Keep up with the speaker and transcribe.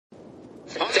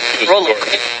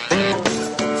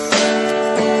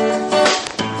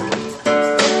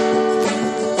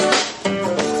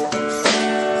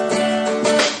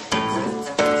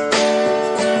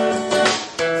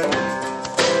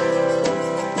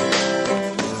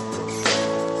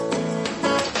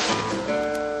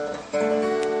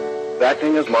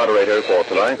Acting as moderator for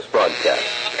tonight's broadcast.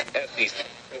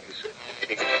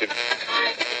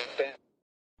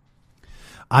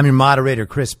 I'm your moderator,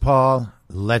 Chris Paul.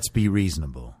 Let's be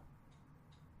reasonable.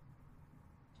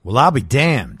 Well, I'll be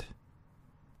damned.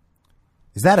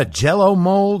 Is that a Jell-O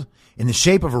mold in the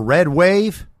shape of a red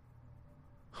wave?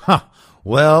 Huh.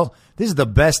 Well, this is the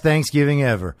best Thanksgiving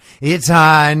ever. It's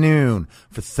high noon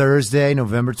for Thursday,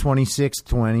 November 26,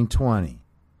 2020.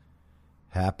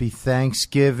 Happy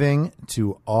Thanksgiving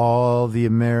to all the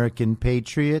American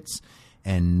patriots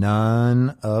and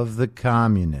none of the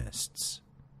communists.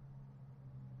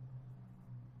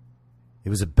 It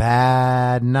was a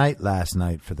bad night last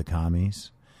night for the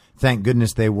commies. Thank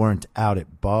goodness they weren't out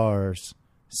at bars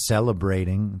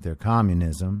celebrating their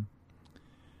communism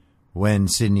when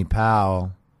Sidney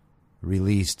Powell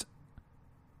released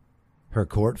her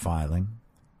court filing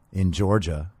in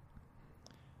Georgia,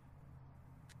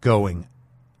 going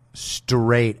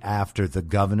straight after the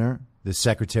governor, the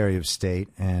Secretary of State,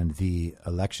 and the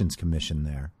Elections Commission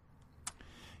there.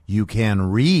 You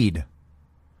can read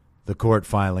the court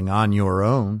filing on your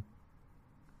own.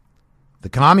 The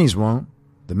commies won't.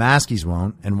 The maskies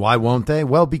won't. And why won't they?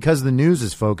 Well, because the news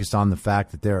is focused on the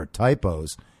fact that there are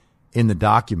typos in the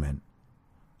document.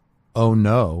 Oh,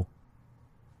 no.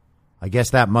 I guess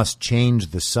that must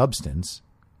change the substance.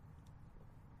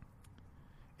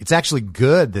 It's actually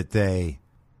good that they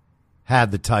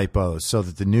had the typos so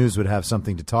that the news would have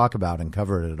something to talk about and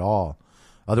cover it at all.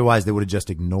 Otherwise, they would have just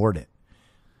ignored it.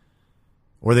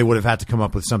 Or they would have had to come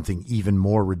up with something even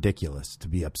more ridiculous to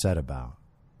be upset about.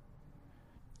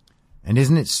 And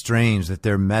isn't it strange that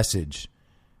their message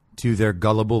to their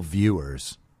gullible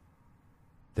viewers,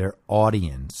 their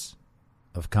audience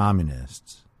of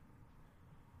communists,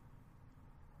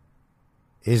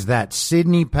 is that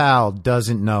Sidney Powell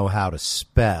doesn't know how to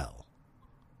spell?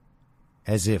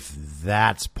 As if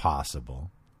that's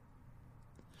possible.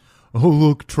 Oh,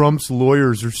 look, Trump's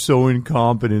lawyers are so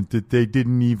incompetent that they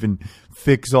didn't even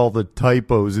fix all the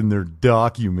typos in their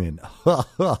document.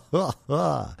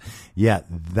 Yeah,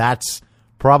 that's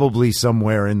probably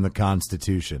somewhere in the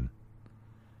Constitution.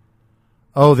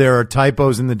 Oh, there are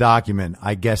typos in the document.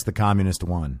 I guess the communist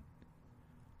won.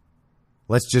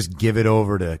 Let's just give it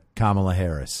over to Kamala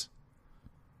Harris.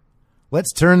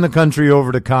 Let's turn the country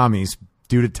over to commies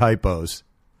due to typos.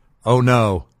 Oh,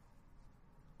 no.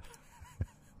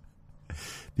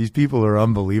 These people are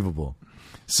unbelievable.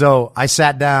 So I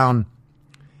sat down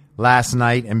last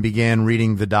night and began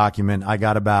reading the document. I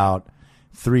got about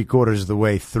 3/4 of the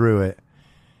way through it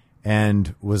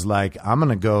and was like, I'm going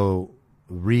to go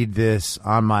read this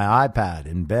on my iPad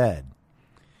in bed.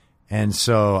 And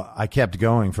so I kept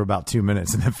going for about 2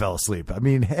 minutes and then fell asleep. I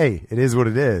mean, hey, it is what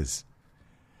it is.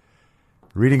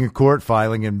 Reading a court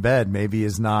filing in bed maybe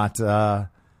is not the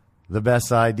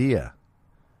best idea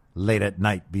late at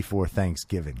night before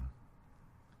Thanksgiving.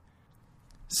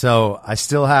 So I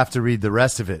still have to read the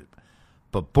rest of it.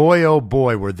 But boy, oh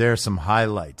boy, were there some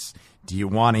highlights. Do you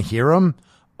want to hear them?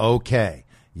 Okay.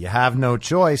 You have no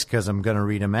choice because I'm going to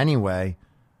read them anyway.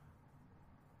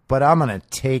 But I'm going to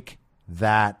take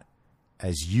that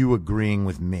as you agreeing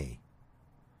with me.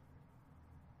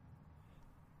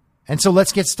 And so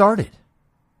let's get started.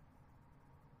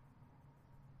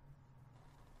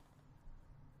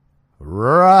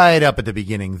 Right up at the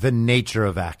beginning, the nature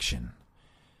of action.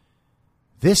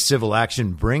 This civil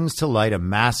action brings to light a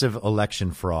massive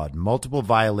election fraud, multiple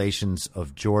violations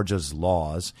of Georgia's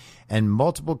laws, and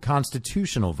multiple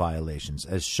constitutional violations,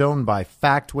 as shown by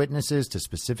fact witnesses to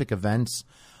specific events,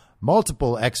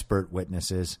 multiple expert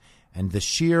witnesses, and the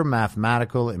sheer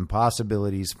mathematical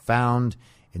impossibilities found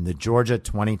in the Georgia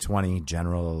 2020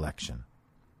 general election.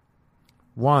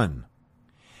 1.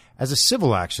 As a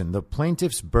civil action, the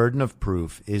plaintiff's burden of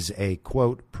proof is a,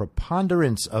 quote,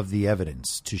 preponderance of the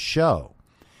evidence to show,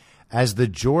 as the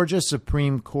Georgia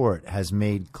Supreme Court has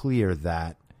made clear,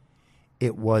 that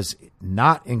it was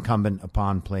not incumbent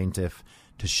upon plaintiff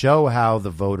to show how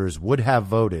the voters would have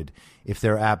voted if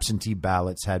their absentee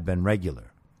ballots had been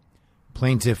regular.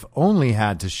 Plaintiff only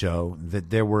had to show that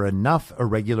there were enough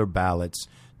irregular ballots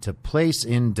to place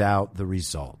in doubt the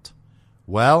result.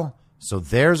 Well, so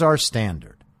there's our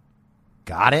standard.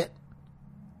 Got it?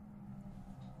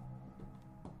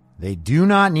 They do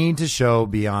not need to show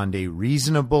beyond a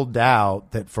reasonable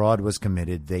doubt that fraud was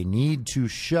committed. They need to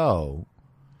show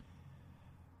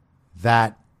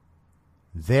that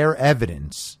their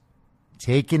evidence,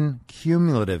 taken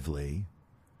cumulatively,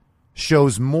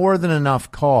 shows more than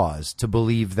enough cause to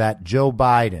believe that Joe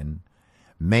Biden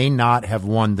may not have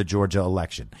won the Georgia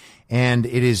election. And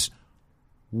it is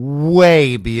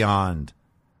way beyond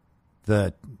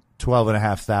the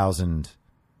 12,500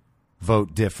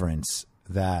 vote difference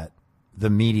that the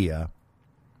media,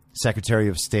 Secretary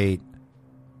of State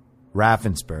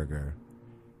Raffensperger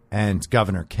and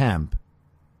Governor Kemp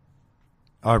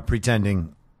are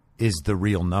pretending is the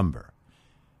real number.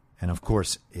 And of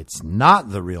course, it's not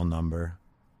the real number.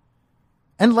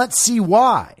 And let's see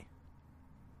why.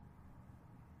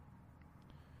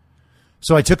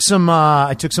 So I took some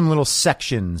little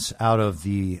sections out of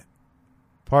the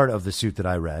part of the suit that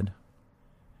I read,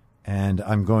 and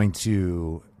I'm going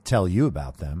to tell you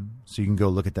about them so you can go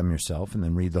look at them yourself and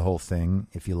then read the whole thing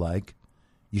if you like.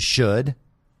 You should.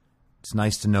 It's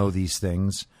nice to know these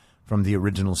things from the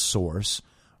original source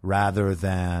rather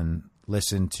than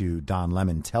listen to Don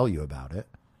Lemon tell you about it.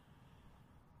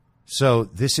 So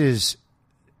this is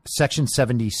Section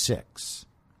 76.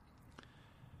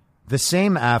 The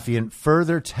same affiant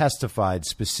further testified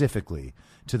specifically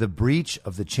to the breach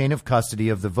of the chain of custody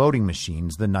of the voting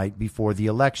machines the night before the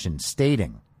election,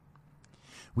 stating,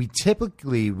 "We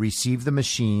typically receive the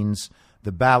machines,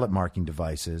 the ballot marking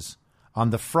devices, on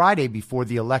the Friday before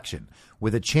the election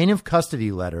with a chain of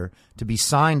custody letter to be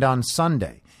signed on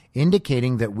Sunday,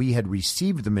 indicating that we had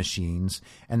received the machines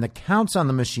and the counts on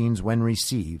the machines when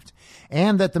received,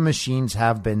 and that the machines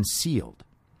have been sealed.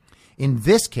 In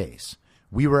this case,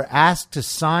 we were asked to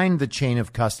sign the chain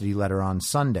of custody letter on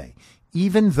Sunday,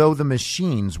 even though the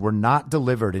machines were not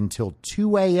delivered until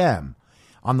 2 a.m.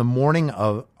 on the morning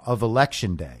of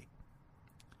Election Day.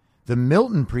 The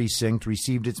Milton precinct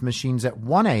received its machines at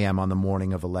 1 a.m. on the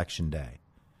morning of Election Day.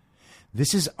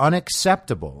 This is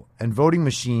unacceptable, and voting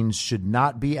machines should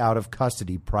not be out of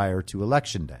custody prior to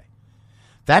Election Day."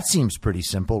 That seems pretty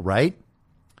simple, right?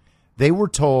 They were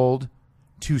told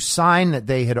to sign that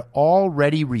they had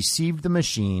already received the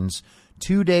machines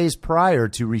 2 days prior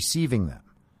to receiving them.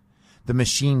 The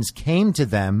machines came to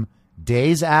them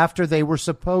days after they were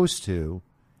supposed to,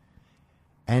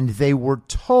 and they were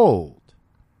told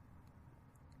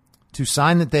to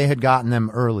sign that they had gotten them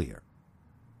earlier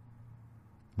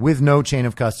with no chain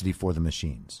of custody for the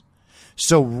machines.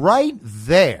 So right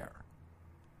there,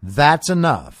 that's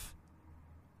enough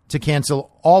to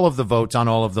cancel all of the votes on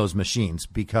all of those machines,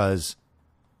 because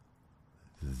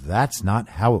that's not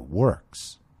how it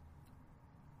works.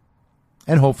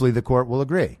 And hopefully the court will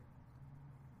agree.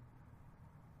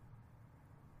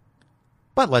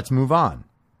 But let's move on.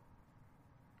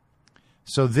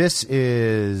 So this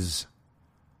is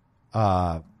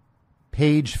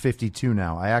page 52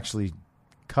 now. I actually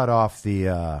cut off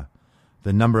the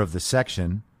number of the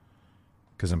section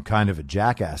because I'm kind of a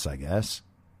jackass, I guess.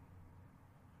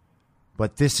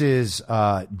 But this is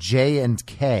J and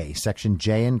K, section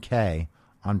J and K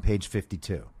on page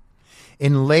 52.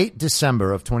 In late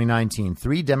December of 2019,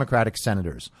 3 Democratic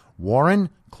senators, Warren,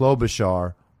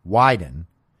 Klobuchar, Wyden,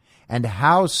 and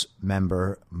House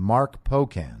member Mark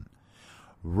Pocan,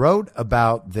 wrote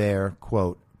about their,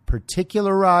 quote,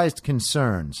 particularized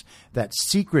concerns that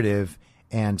secretive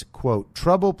and, quote,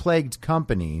 trouble-plagued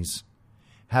companies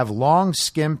have long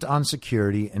skimped on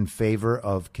security in favor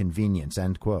of convenience,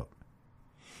 end quote.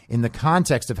 In the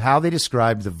context of how they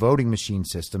described the voting machine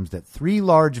systems that 3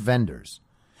 large vendors,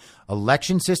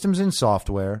 Election Systems and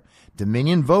Software,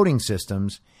 Dominion Voting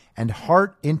Systems, and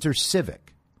Hart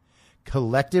InterCivic,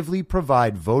 collectively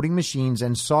provide voting machines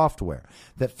and software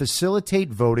that facilitate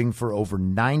voting for over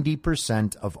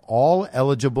 90% of all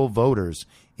eligible voters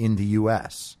in the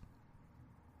U.S.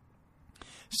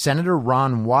 Senator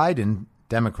Ron Wyden,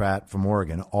 Democrat from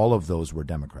Oregon, all of those were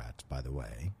Democrats, by the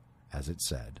way, as it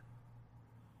said.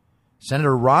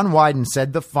 Senator Ron Wyden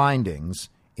said the findings,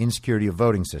 insecurity of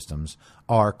voting systems,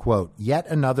 are, quote, yet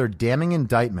another damning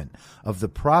indictment of the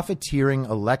profiteering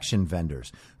election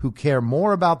vendors who care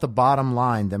more about the bottom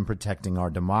line than protecting our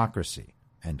democracy,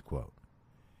 end quote.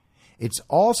 It's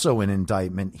also an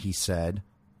indictment, he said,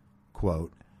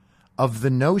 quote, of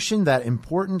the notion that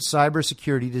important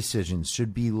cybersecurity decisions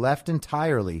should be left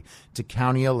entirely to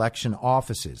county election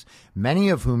offices, many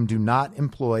of whom do not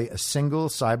employ a single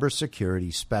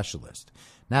cybersecurity specialist.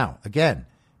 Now, again,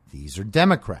 these are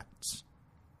Democrats.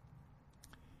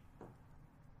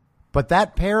 But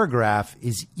that paragraph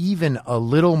is even a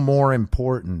little more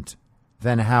important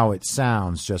than how it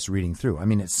sounds just reading through. I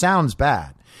mean, it sounds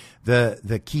bad.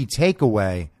 The key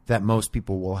takeaway that most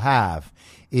people will have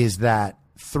is that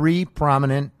 3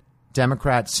 prominent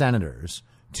Democrat senators,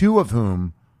 2 of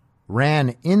whom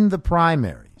ran in the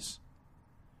primaries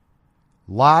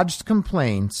lodged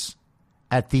complaints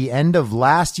at the end of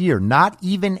last year, not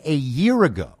even a year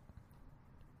ago,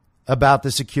 about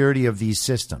the security of these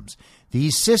systems.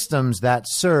 These systems that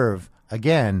serve,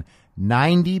 again,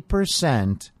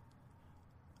 90%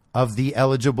 of the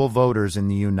eligible voters in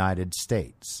the United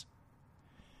States.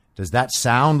 Does that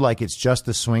sound like it's just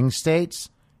the swing states?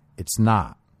 It's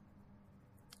not.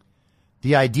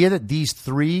 The idea that these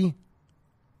three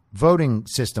voting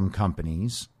system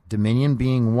companies, Dominion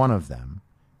being one of them,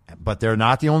 but they're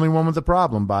not the only one with the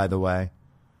problem, by the way,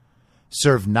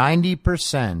 serve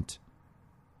 90%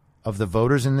 of the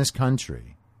voters in this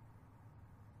country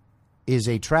is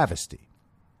a travesty.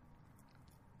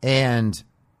 And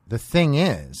the thing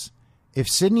is, if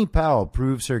Sidney Powell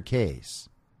proves her case,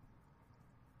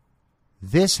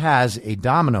 this has a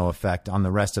domino effect on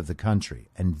the rest of the country.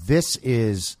 And this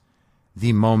is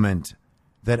the moment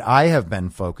that I have been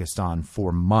focused on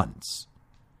for months.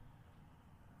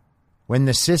 When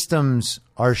the systems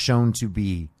are shown to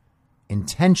be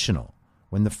intentional,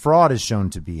 when the fraud is shown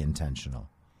to be intentional,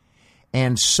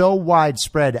 and so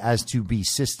widespread as to be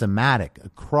systematic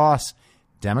across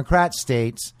Democrat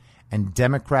states and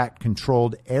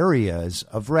Democrat-controlled areas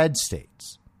of red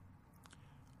states.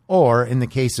 Or, in the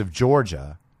case of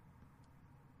Georgia,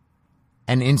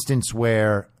 an instance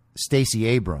where Stacey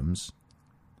Abrams,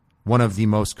 one of the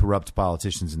most corrupt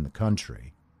politicians in the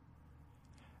country,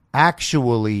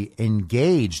 actually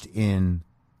engaged in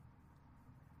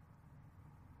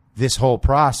this whole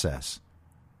process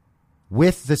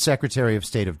with the Secretary of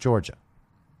State of Georgia,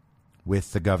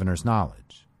 with the governor's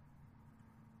knowledge.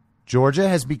 Georgia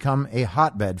has become a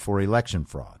hotbed for election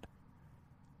fraud,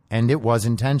 and it was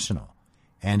intentional,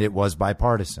 and it was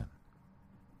bipartisan.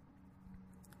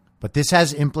 But this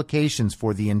has implications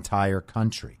for the entire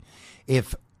country.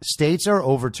 If states are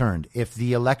overturned, if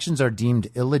the elections are deemed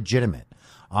illegitimate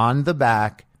on the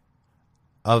back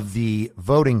of the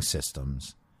voting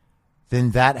systems,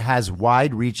 then that has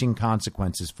wide-reaching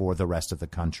consequences for the rest of the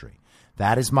country.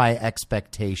 That is my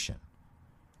expectation.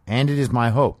 And it is my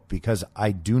hope, because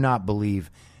I do not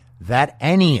believe that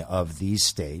any of these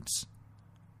states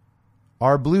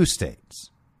are blue states.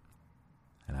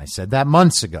 And I said that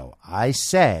months ago. I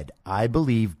said I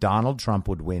believe Donald Trump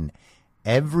would win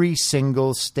every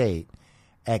single state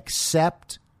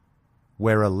except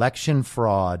where election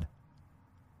fraud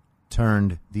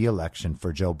turned the election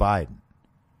for Joe Biden.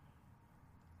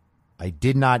 I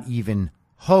did not even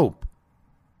hope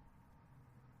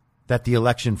that the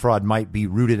election fraud might be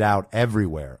rooted out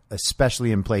everywhere,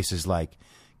 especially in places like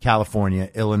California,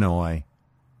 Illinois,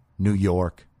 New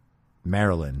York,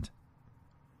 Maryland,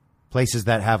 places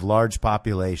that have large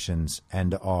populations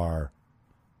and are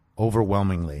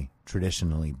overwhelmingly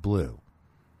traditionally blue.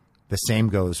 The same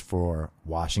goes for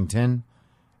Washington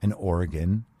and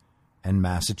Oregon and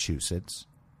Massachusetts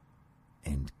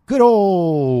and good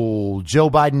old Joe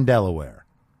Biden, Delaware.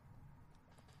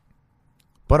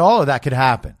 But all of that could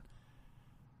happen.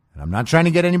 And I'm not trying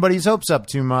to get anybody's hopes up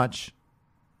too much.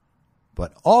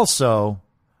 But also,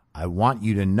 I want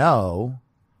you to know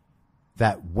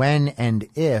that when and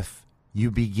if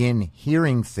you begin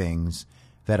hearing things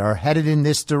that are headed in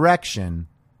this direction,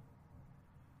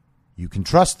 you can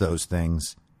trust those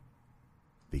things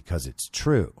because it's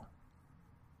true.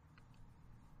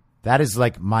 That is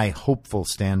like my hopeful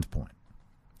standpoint.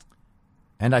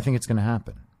 And I think it's going to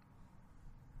happen.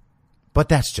 But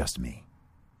that's just me.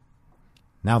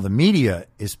 Now, the media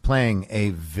is playing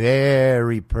a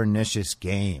very pernicious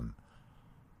game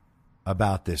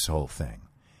about this whole thing.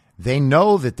 They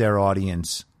know that their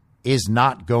audience is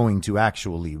not going to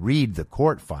actually read the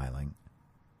court filing,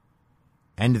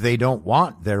 and they don't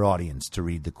want their audience to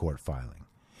read the court filing,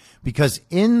 because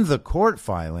in the court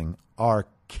filing are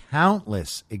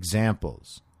countless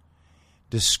examples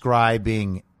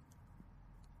describing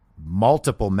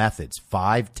multiple methods,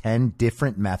 5, 10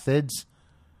 different methods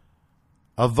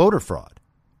of voter fraud.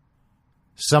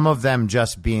 Some of them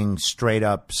just being straight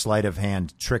up sleight of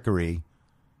hand trickery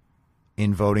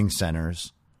in voting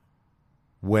centers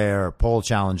where poll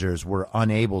challengers were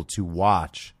unable to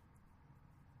watch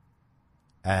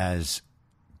as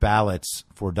ballots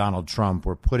for Donald Trump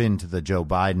were put into the Joe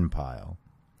Biden pile.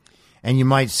 And you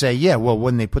might say, yeah, well,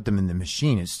 when they put them in the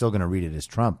machine, it's still going to read it as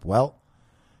Trump. Well,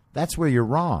 that's where you're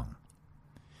wrong.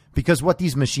 Because what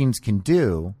these machines can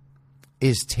do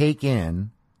is take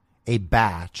in a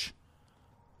batch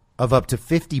of up to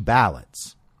 50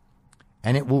 ballots,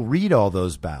 and it will read all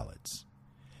those ballots.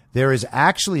 There is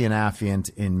actually an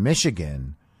affiant in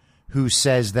Michigan who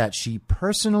says that she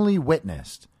personally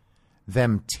witnessed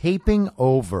them taping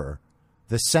over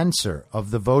the sensor of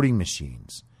the voting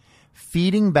machines,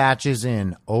 feeding batches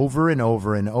in over and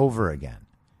over and over again.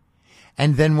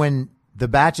 And then when the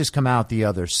batches come out the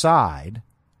other side,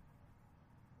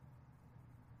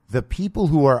 the people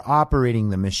who are operating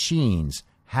the machines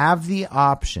have the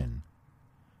option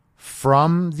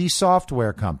from the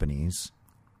software companies,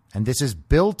 and this is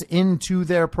built into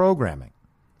their programming,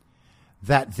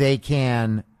 that they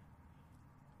can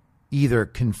either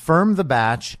confirm the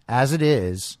batch as it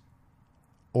is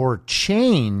or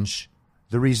change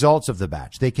the results of the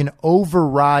batch. They can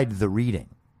override the reading.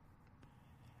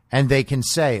 And they can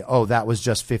say, oh, that was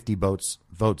just 50 votes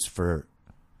for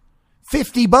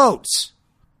 50 boats.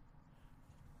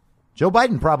 Joe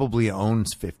Biden probably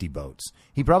owns 50 boats.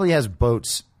 He probably has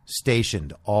boats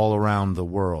stationed all around the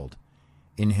world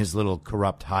in his little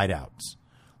corrupt hideouts.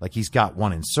 Like he's got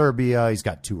one in Serbia, he's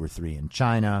got 2 or 3 in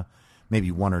China,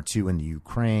 maybe 1 or 2 in the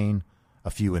Ukraine,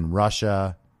 a few in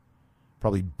Russia,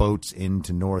 probably boats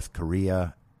into North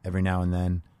Korea every now and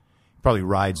then. Probably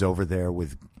rides over there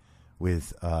with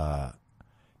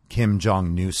Kim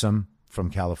Jong-Newsom from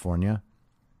California.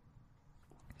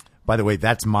 By the way,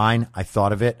 that's mine. I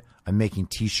thought of it. I'm making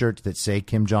T-shirts that say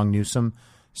Kim Jong-Newsom,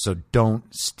 so don't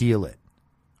steal it,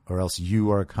 or else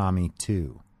you are a commie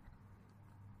too.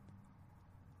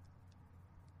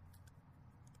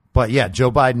 But yeah,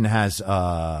 Joe Biden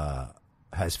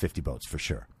has 50 votes for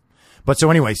sure. But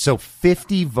so anyway, so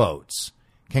 50 votes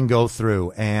can go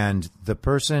through, and the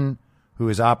person who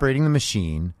is operating the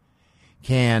machine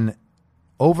can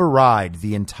override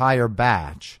the entire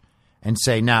batch and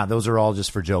say, nah, those are all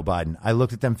just for Joe Biden. I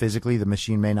looked at them physically. The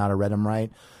machine may not have read them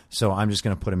right, so I'm just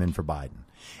going to put them in for Biden.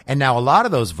 And now a lot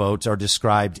of those votes are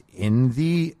described in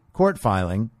the court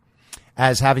filing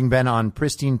as having been on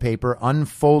pristine paper,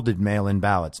 unfolded mail-in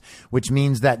ballots, which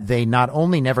means that they not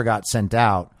only never got sent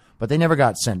out, but they never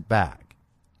got sent back.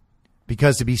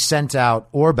 Because to be sent out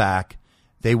or back,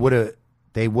 they would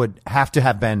have to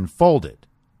have been folded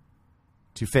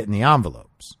to fit in the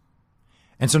envelopes.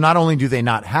 And so not only do they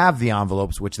not have the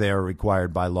envelopes, which they are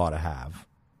required by law to have,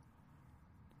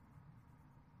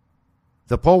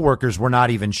 the poll workers were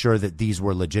not even sure that these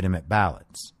were legitimate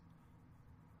ballots.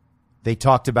 They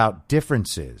talked about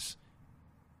differences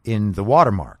in the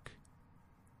watermark.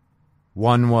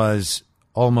 One was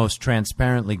almost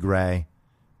transparently gray.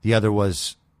 The other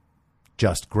was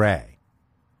just gray.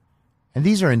 And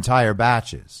these are entire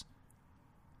batches.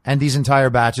 And these entire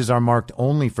batches are marked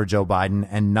only for Joe Biden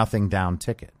and nothing down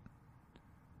ticket.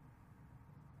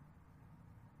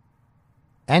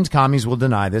 And commies will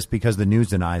deny this because the news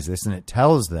denies this, and it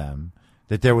tells them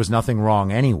that there was nothing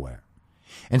wrong anywhere.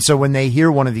 And so when they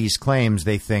hear one of these claims,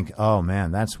 they think, oh,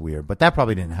 man, that's weird. But that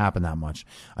probably didn't happen that much.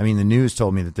 I mean, the news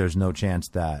told me that there's no chance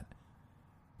that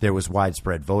there was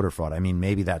widespread voter fraud. I mean,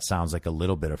 maybe that sounds like a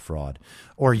little bit of fraud.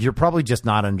 Or you're probably just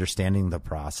not understanding the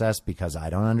process because I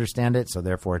don't understand it, so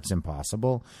therefore it's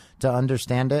impossible to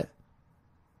understand it.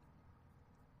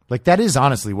 Like, that is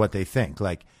honestly what they think.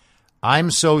 Like,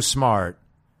 I'm so smart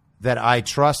that I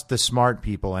trust the smart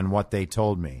people and what they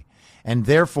told me. And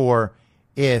therefore,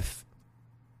 if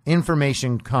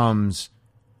information comes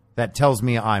that tells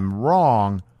me I'm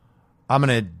wrong, I'm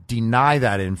going to deny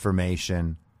that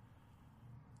information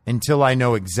until I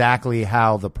know exactly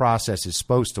how the process is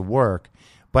supposed to work.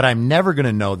 But I'm never going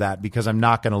to know that because I'm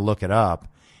not going to look it up.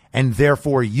 And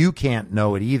therefore, you can't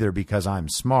know it either because I'm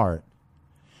smart.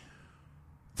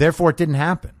 Therefore, it didn't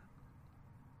happen.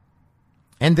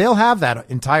 And they'll have that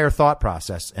entire thought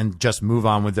process and just move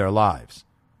on with their lives.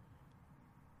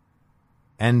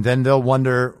 And then they'll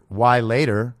wonder why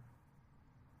later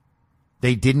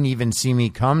they didn't even see me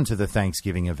come to the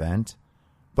Thanksgiving event,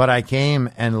 but I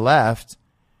came and left.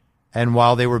 And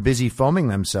while they were busy foaming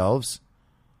themselves,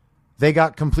 they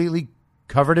got completely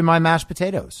covered in my mashed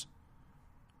potatoes.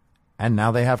 And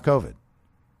now they have COVID.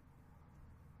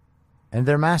 And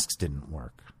their masks didn't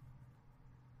work.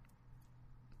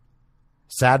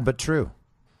 Sad but true.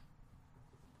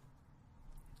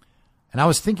 And I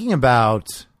was thinking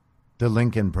about the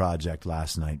Lincoln Project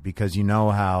last night because you know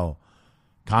how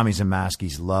commies and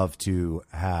maskies love to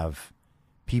have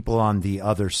people on the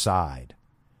other side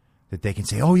that they can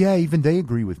say, oh, yeah, even they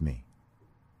agree with me.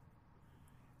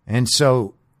 And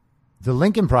so the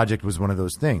Lincoln Project was one of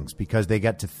those things because they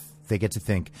get to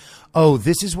think, oh,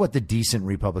 this is what the decent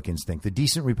Republicans think. The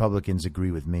decent Republicans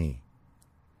agree with me.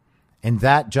 And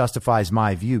that justifies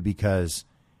my view because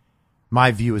my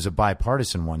view is a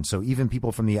bipartisan one. So even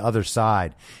people from the other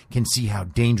side can see how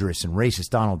dangerous and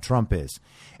racist Donald Trump is.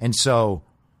 And so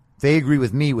they agree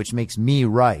with me, which makes me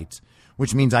right,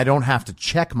 which means I don't have to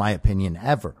check my opinion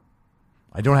ever.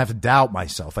 I don't have to doubt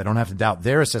myself. I don't have to doubt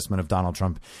their assessment of Donald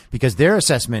Trump because their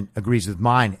assessment agrees with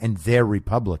mine and they're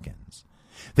Republicans.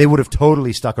 They would have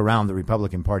totally stuck around the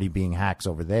Republican Party being hacks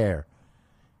over there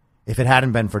if it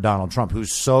hadn't been for Donald Trump,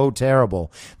 who's so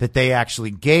terrible that they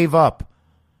actually gave up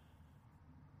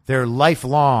their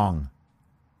lifelong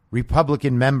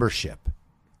Republican membership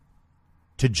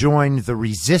to join the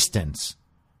resistance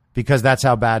because that's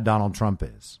how bad Donald Trump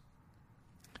is.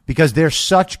 Because they're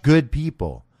such good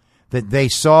people that they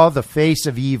saw the face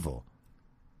of evil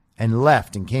and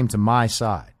left and came to my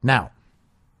side. Now,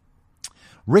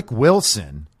 Rick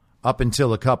Wilson, up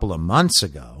until a couple of months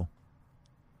ago,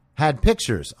 had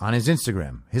pictures on his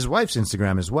Instagram, his wife's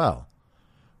Instagram as well,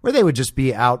 where they would just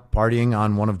be out partying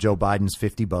on one of Joe Biden's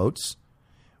 50 boats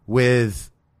with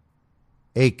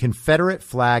a Confederate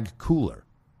flag cooler.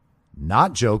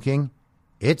 Not joking.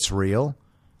 It's real.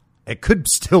 It could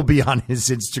still be on his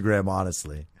Instagram,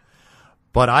 honestly.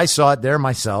 But I saw it there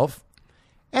myself,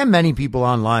 and many people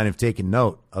online have taken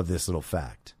note of this little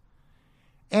fact.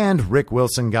 And Rick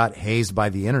Wilson got hazed by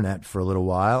the internet for a little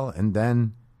while and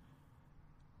then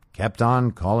kept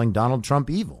on calling Donald Trump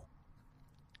evil.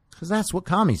 Because that's what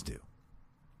commies do.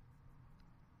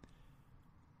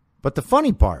 But the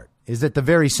funny part is that the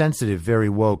very sensitive, very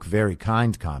woke, very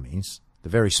kind commies, the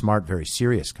very smart, very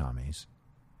serious commies,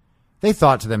 they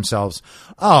thought to themselves,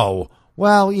 oh,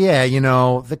 well, yeah, you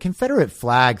know, the Confederate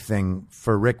flag thing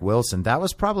for Rick Wilson, that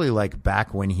was probably like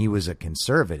back when he was a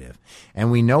conservative.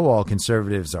 And we know all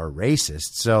conservatives are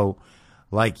racist. So,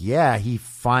 like, yeah, he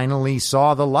finally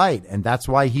saw the light, and that's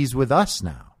why he's with us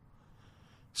now.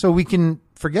 So we can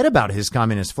forget about his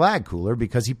communist flag cooler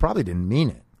because he probably didn't mean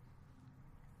it.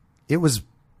 It was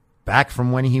back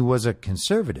from when he was a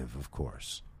conservative, of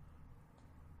course.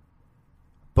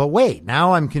 But wait,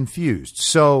 now I'm confused.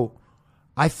 So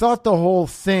I thought the whole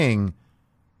thing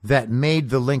that made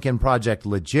the Lincoln Project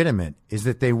legitimate is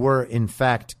that they were, in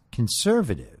fact,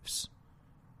 conservatives.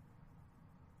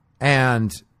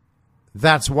 And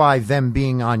that's why them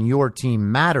being on your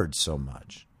team mattered so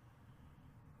much.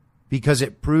 Because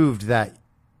it proved that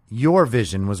your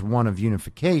vision was one of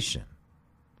unification.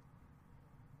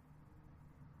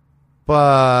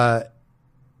 But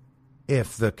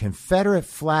if the Confederate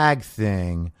flag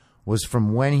thing was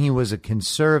from when he was a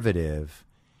conservative,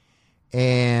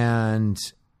 and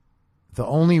the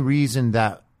only reason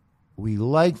that we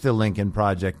like the Lincoln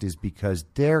Project is because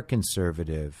they're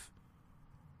conservative,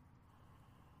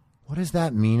 what does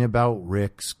that mean about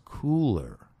Rick's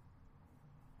cooler?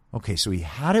 Okay, so he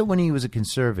had it when he was a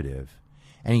conservative,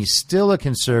 and he's still a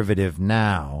conservative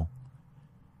now,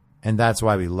 and that's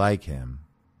why we like him,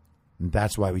 and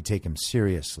that's why we take him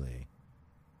seriously.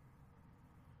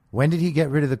 When did he get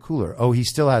rid of the cooler? Oh, he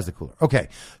still has the cooler. Okay,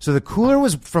 so the cooler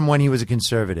was from when he was a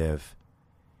conservative,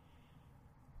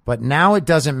 but now it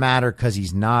doesn't matter because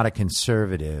he's not a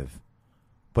conservative,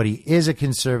 but he is a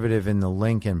conservative in the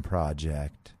Lincoln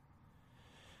Project.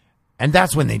 And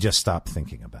that's when they just stopped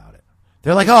thinking about it.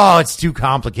 They're like, oh, it's too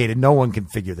complicated. No one can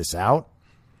figure this out.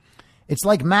 It's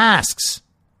like masks.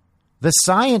 The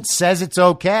science says it's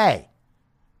okay.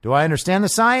 Do I understand the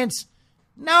science?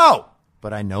 No.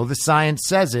 But I know the science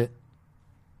says it,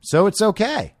 so it's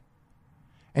okay.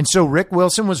 And so Rick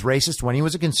Wilson was racist when he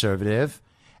was a conservative,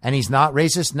 and he's not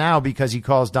racist now because he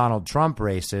calls Donald Trump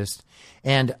racist.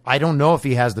 And I don't know if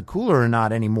he has the cooler or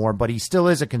not anymore, but he still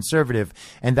is a conservative,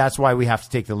 and that's why we have to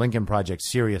take the Lincoln Project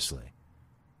seriously.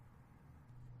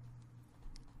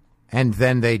 And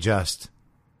then they just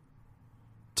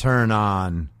turn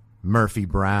on Murphy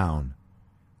Brown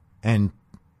and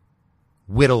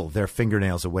whittle their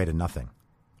fingernails away to nothing.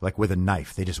 Like with a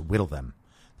knife, they just whittle them.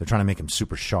 They're trying to make them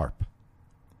super sharp.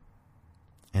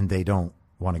 And they don't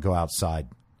want to go outside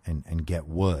and get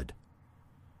wood.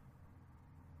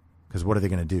 Because what are they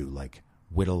going to do? Like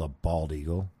whittle a bald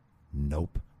eagle?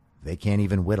 Nope. They can't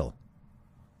even whittle.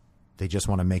 They just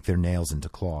want to make their nails into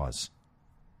claws.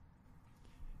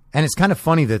 And it's kind of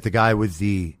funny that the guy with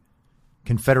the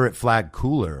Confederate flag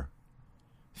cooler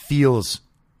feels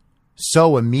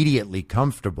so immediately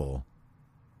comfortable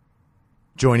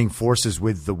joining forces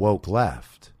with the woke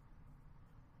left.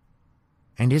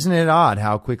 And isn't it odd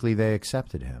how quickly they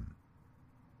accepted him?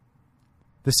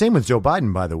 The same with Joe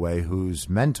Biden, by the way, whose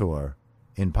mentor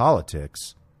in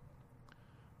politics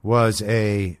was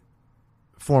a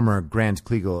former Grand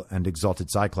Kleagle and Exalted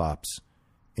Cyclops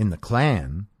in the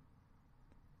Klan.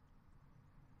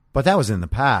 But that was in the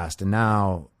past, and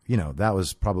now, you know, that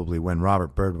was probably when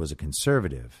Robert Byrd was a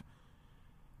conservative.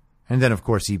 And then, of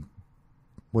course, he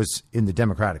was in the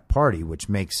Democratic Party, which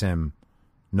makes him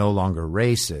no longer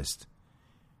racist.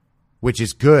 which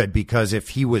is good because if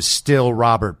he was still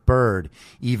Robert Byrd,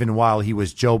 even while he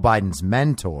was Joe Biden's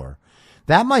mentor,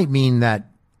 that might mean that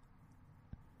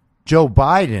Joe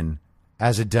Biden,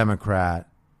 as a Democrat,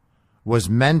 was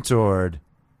mentored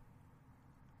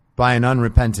by an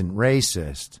unrepentant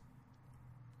racist,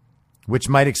 which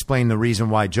might explain the reason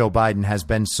why Joe Biden has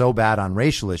been so bad on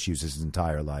racial issues his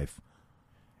entire life,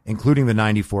 including the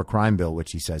 94 crime bill,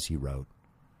 which he says he wrote,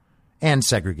 and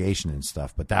segregation and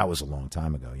stuff. But that was a long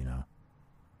time ago, you know.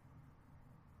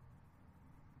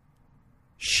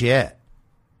 Shit.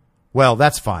 Well,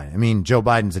 that's fine. I mean, Joe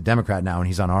Biden's a Democrat now and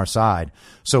he's on our side,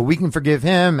 so we can forgive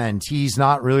him, and he's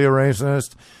not really a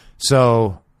racist.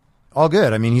 So all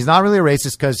good. I mean, he's not really a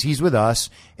racist because he's with us,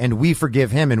 and we forgive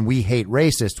him, and we hate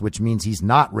racist, which means he's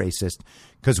not racist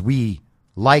because we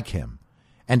like him.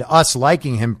 And us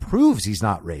liking him proves he's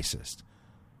not racist.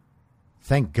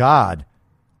 Thank God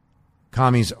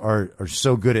commies are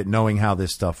so good at knowing how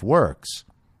this stuff works.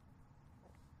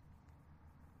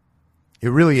 It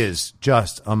really is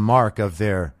just a mark of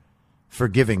their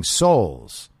forgiving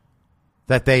souls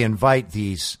that they invite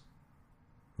these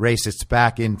racists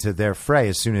back into their fray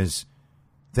as soon as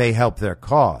they help their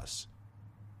cause.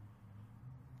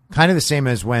 Kind of the same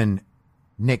as when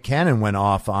Nick Cannon went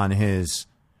off on his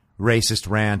racist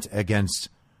rant against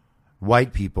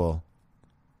white people,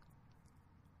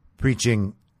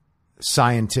 preaching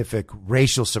scientific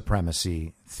racial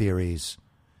supremacy theories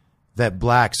that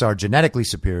blacks are genetically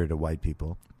superior to white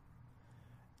people.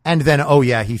 And then, oh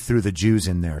yeah, he threw the Jews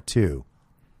in there too.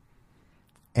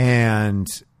 And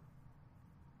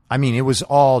I mean, it was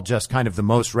all just kind of the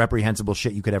most reprehensible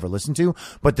shit you could ever listen to.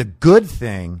 But the good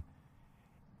thing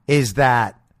is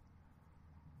that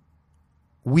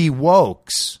we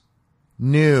wokes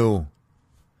knew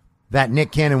that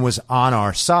Nick Cannon was on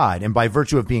our side. And by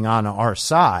virtue of being on our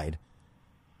side,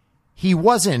 he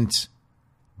wasn't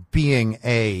being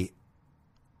a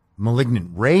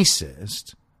malignant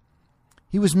racist.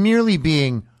 He was merely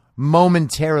being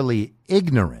momentarily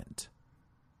ignorant,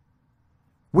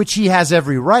 which he has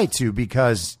every right to,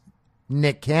 because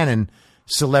Nick Cannon,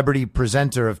 celebrity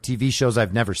presenter of TV shows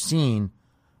I've never seen,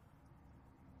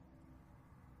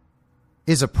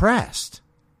 is oppressed.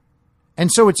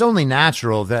 And so it's only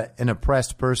natural that an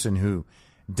oppressed person who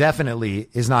definitely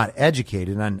is not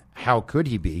educated, and how could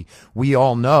he be? We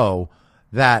all know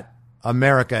that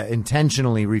America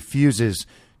intentionally refuses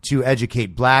to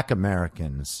educate black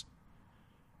Americans.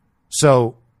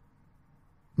 So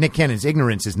Nick Cannon's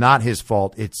ignorance is not his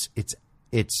fault.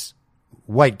 It's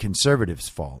white conservatives'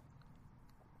 fault.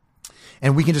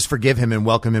 And we can just forgive him and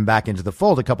welcome him back into the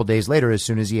fold a couple days later as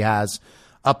soon as he has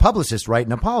a publicist write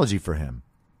an apology for him.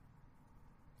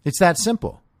 It's that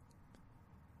simple.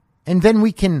 And then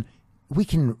we can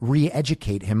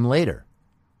re-educate him later.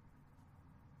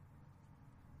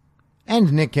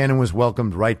 And Nick Cannon was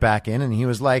welcomed right back in, and he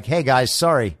was like, hey, guys,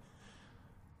 sorry.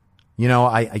 You know,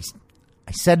 I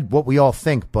said what we all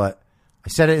think, but I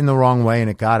said it in the wrong way, and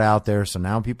it got out there, so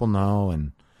now people know.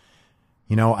 And,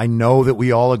 you know, I know that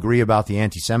we all agree about the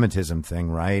anti-Semitism thing,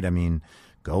 right? I mean,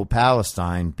 go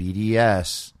Palestine,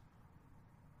 BDS.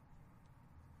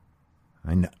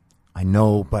 I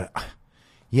know, but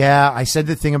yeah, I said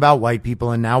the thing about white people,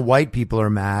 and now white people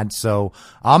are mad. So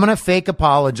I'm going to fake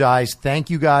apologize. Thank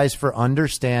you guys for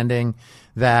understanding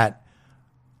that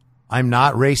I'm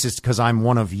not racist because I'm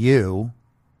one of you,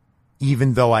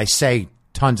 even though I say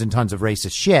tons and tons of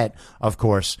racist shit, of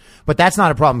course. But that's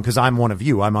not a problem because I'm one of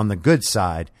you. I'm on the good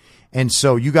side. And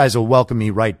so you guys will welcome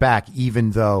me right back,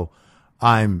 even though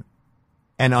I'm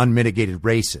an unmitigated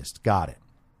racist. Got it.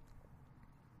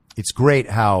 It's great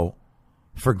how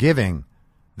forgiving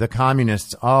the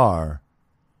communists are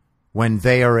when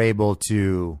they are able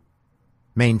to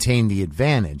maintain the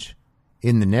advantage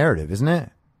in the narrative, isn't it?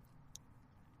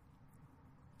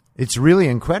 It's really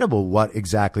incredible what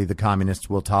exactly the communists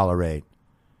will tolerate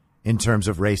in terms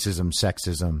of racism,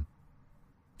 sexism,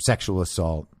 sexual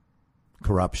assault,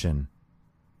 corruption,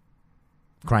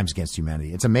 crimes against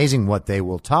humanity. It's amazing what they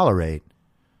will tolerate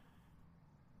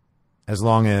as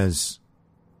long as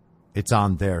it's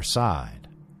on their side.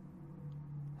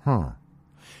 Huh.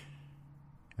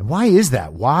 And why is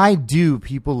that? Why do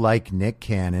people like Nick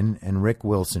Cannon and Rick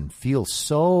Wilson feel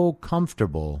so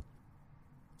comfortable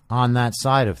on that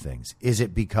side of things? Is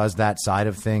it because that side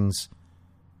of things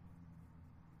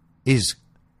is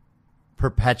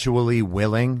perpetually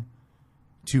willing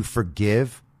to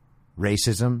forgive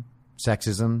racism,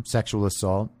 sexism, sexual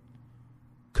assault,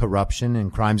 corruption,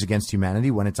 and crimes against humanity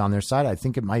when it's on their side? I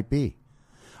think it might be.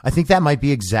 I think that might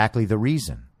be exactly the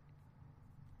reason.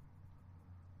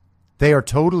 They are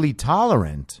totally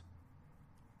tolerant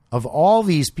of all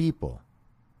these people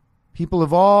people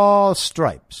of all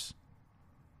stripes,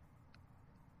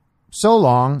 so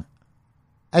long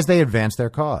as they advance their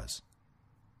cause.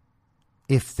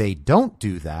 If they don't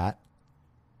do that,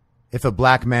 if a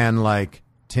black man like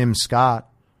Tim Scott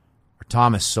or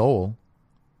Thomas Sowell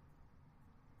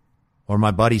or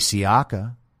my buddy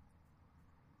Siaka,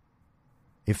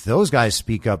 if those guys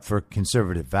speak up for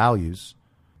conservative values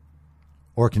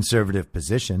or conservative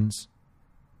positions,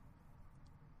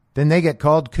 then they get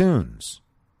called coons.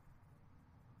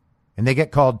 And they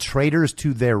get called traitors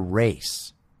to their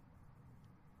race.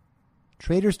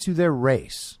 Traitors to their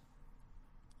race.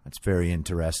 That's very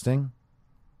interesting.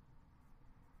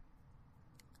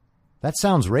 That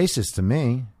sounds racist to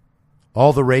me.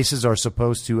 All the races are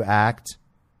supposed to act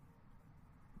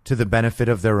to the benefit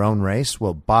of their own race.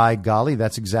 Well, by golly,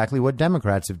 that's exactly what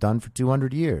Democrats have done for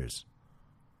 200 years.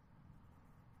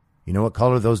 You know what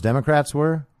color those Democrats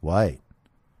were? White.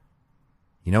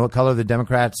 You know what color the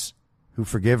Democrats who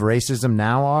forgive racism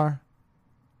now are?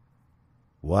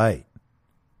 White.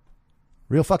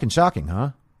 Real fucking shocking,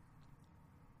 huh?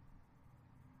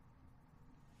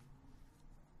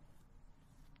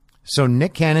 So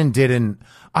Nick Cannon did an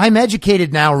I'm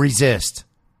educated now resist.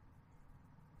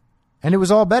 And it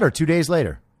was all better 2 days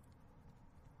later.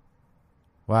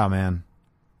 Wow, man.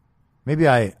 Maybe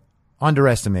I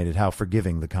underestimated how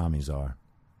forgiving the commies are.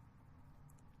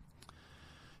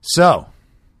 So,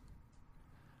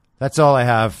 that's all I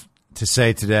have to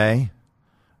say today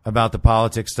about the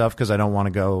politics stuff, because I don't want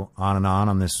to go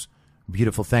on this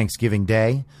beautiful Thanksgiving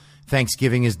Day.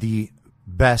 Thanksgiving is the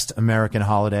best American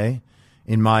holiday,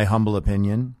 in my humble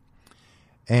opinion.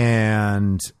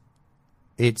 And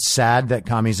it's sad that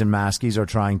commies and maskies are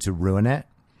trying to ruin it,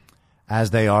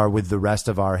 as they are with the rest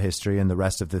of our history and the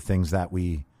rest of the things that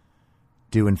we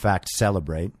do, in fact,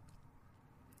 celebrate.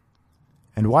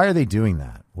 And why are they doing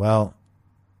that? Well,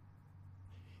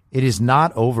 it is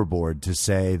not overboard to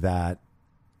say that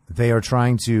they are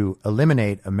trying to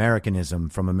eliminate Americanism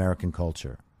from American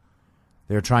culture.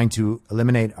 They're trying to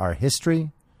eliminate our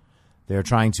history. They're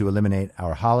trying to eliminate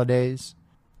our holidays.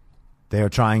 They are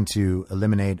trying to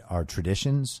eliminate our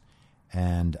traditions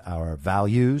and our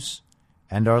values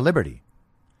and our liberty.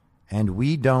 And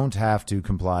we don't have to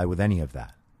comply with any of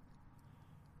that,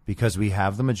 because we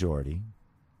have the majority,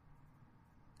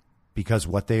 because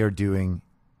what they are doing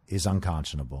is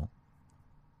unconscionable,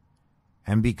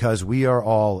 and because we are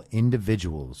all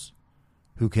individuals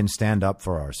who can stand up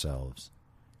for ourselves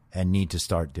and need to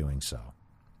start doing so.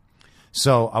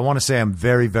 So I want to say I'm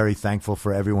very, very thankful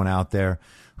for everyone out there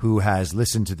who has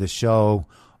listened to the show,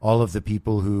 all of the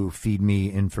people who feed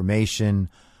me information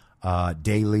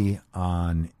daily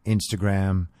on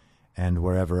Instagram and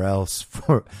wherever else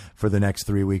for the next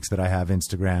 3 weeks that I have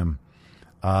Instagram.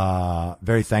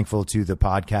 Very thankful to the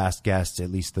podcast guests,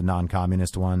 at least the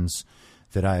non-communist ones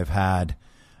that I have had.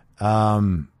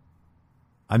 I'm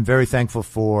very thankful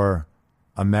for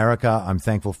America. I'm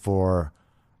thankful for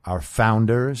our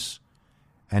founders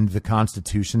and the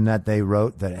Constitution that they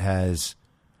wrote that has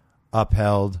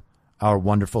upheld our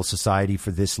wonderful society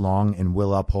for this long and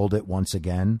will uphold it once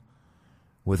again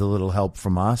with a little help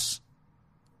from us.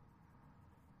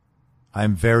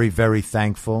 I'm very, very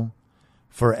thankful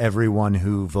for everyone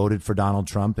who voted for Donald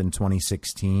Trump in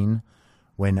 2016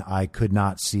 when I could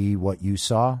not see what you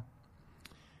saw.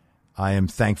 I am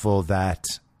thankful that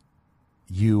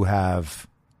you have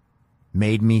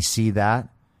made me see that,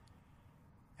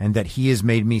 and that he has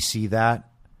made me see that.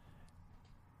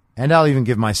 And I'll even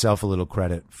give myself a little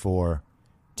credit for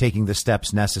taking the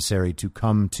steps necessary to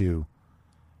come to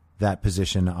that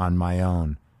position on my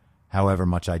own, however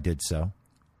much I did so.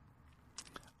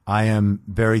 I am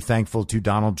very thankful to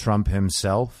Donald Trump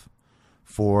himself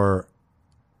for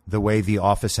the way the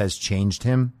office has changed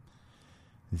him,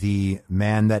 the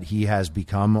man that he has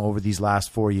become over these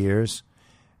last 4 years,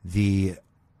 the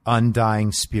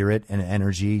undying spirit and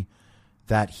energy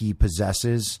that he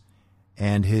possesses,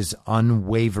 and his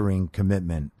unwavering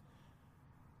commitment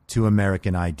to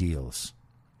American ideals.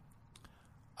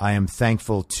 I am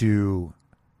thankful to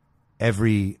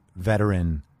every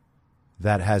veteran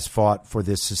that has fought for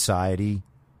this society.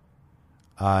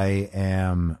 I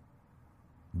am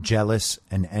jealous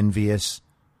and envious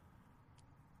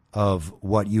of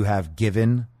what you have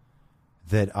given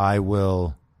that I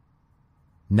will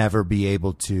never be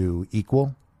able to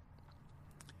equal.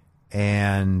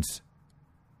 And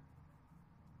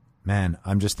man,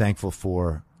 I'm just thankful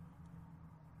for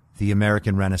the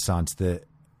American Renaissance that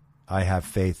I have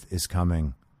faith is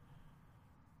coming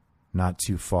not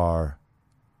too far,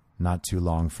 not too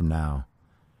long from now.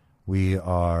 It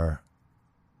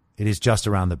is just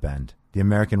around the bend. The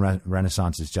American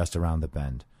Renaissance is just around the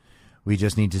bend. We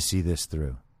just need to see this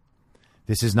through.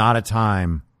 This is not a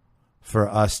time for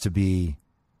us to be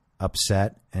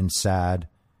upset and sad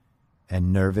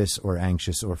and nervous or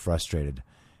anxious or frustrated.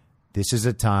 This is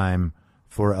a time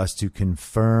for us to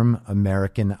confirm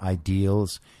American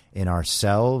ideals in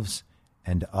ourselves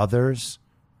and others.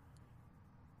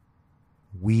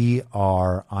 We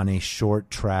are on a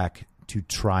short track to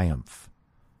triumph.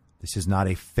 This is not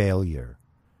a failure.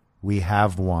 We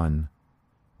have won.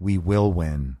 We will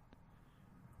win.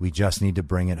 We just need to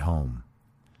bring it home.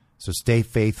 So stay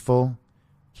faithful.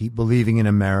 Keep believing in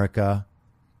America.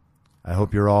 I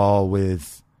hope you're all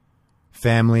with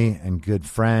family and good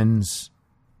friends,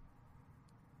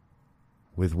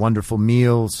 with wonderful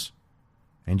meals,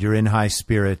 and you're in high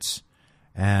spirits.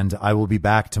 And I will be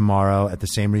back tomorrow at the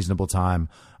same reasonable time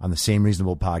on the same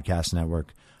reasonable podcast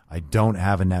network. I don't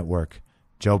have a network.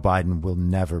 Joe Biden will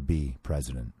never be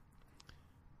president.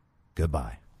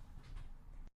 Goodbye.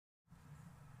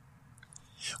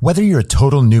 Whether you're a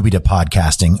total newbie to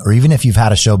podcasting or even if you've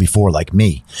had a show before like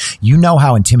me, you know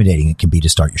how intimidating it can be to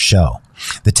start your show.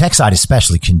 The tech side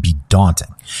especially can be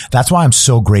daunting. That's why I'm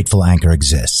so grateful Anchor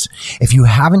exists. If you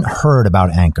haven't heard about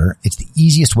Anchor, it's the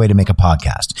easiest way to make a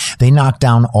podcast. They knock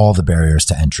down all the barriers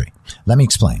to entry. Let me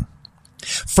explain.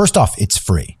 First off, it's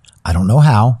free. I don't know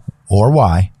how or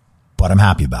why, but I'm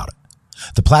happy about it.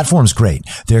 The platform's great.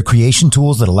 There are creation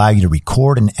tools that allow you to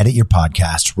record and edit your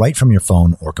podcast right from your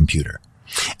phone or computer.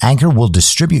 Anchor will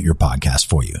distribute your podcast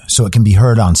for you so it can be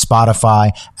heard on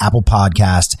Spotify, Apple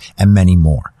Podcasts, and many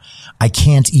more. I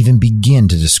can't even begin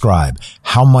to describe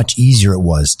how much easier it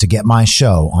was to get my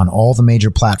show on all the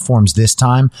major platforms this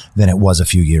time than it was a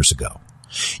few years ago.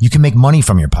 You can make money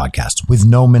from your podcast with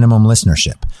no minimum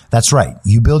listenership. That's right.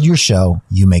 You build your show,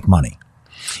 you make money.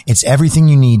 It's everything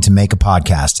you need to make a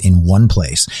podcast in one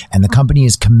place, and the company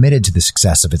is committed to the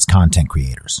success of its content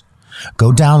creators.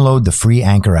 Go download the free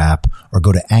Anchor app or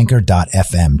go to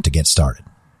anchor.fm to get started.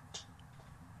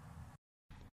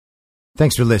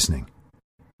 Thanks for listening.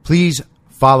 Please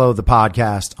follow the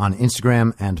podcast on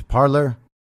Instagram and Parler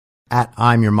at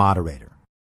I'm Your Moderator.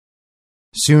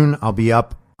 Soon I'll be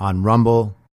up on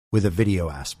Rumble with a video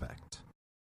aspect.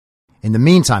 In the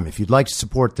meantime, if you'd like to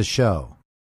support the show,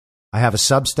 I have a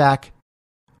Substack,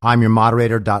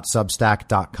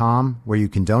 imyourmoderator.substack.com, where you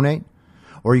can donate.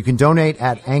 Or you can donate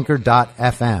at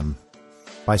anchor.fm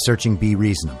by searching Be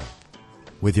Reasonable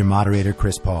with your moderator,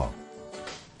 Chris Paul.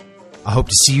 I hope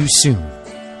to see you soon.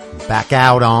 Back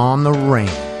out on the range.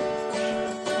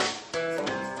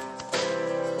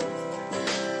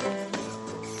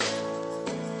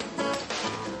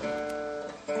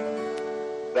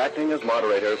 Acting as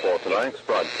moderator for tonight's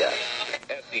broadcast.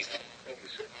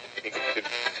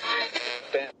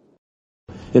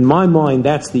 In my mind,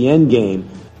 that's the end game.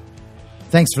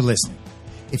 Thanks for listening.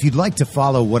 If you'd like to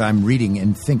follow what I'm reading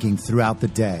and thinking throughout the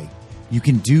day, you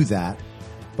can do that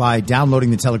by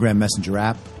downloading the Telegram Messenger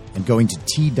app and going to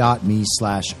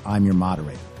t.me/I'm your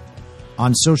moderator.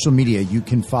 On social media, you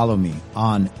can follow me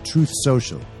on Truth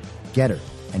Social, Getter,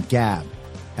 and Gab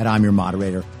at I'm Your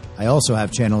Moderator. I also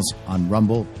have channels on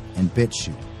Rumble and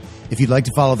BitChute. If you'd like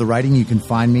to follow the writing, you can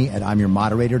find me at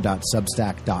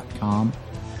imyourmoderator.substack.com.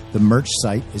 The merch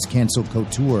site is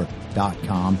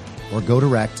cancelcouture.com, or go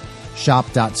direct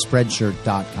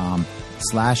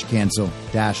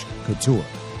shop.spreadshirt.com/cancel-couture.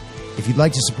 If you'd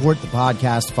like to support the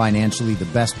podcast financially, the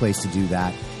best place to do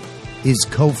that is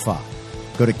Ko-Fi.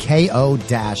 Go to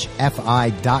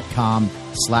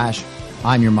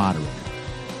ko-fi.com/I'm Your Moderator.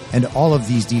 And all of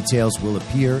these details will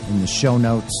appear in the show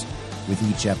notes with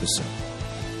each episode.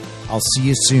 I'll see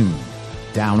you soon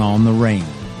down on the range.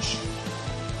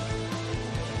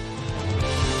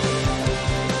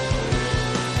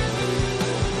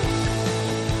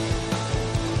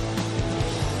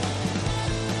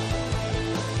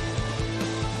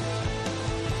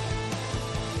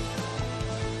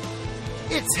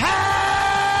 It's happening!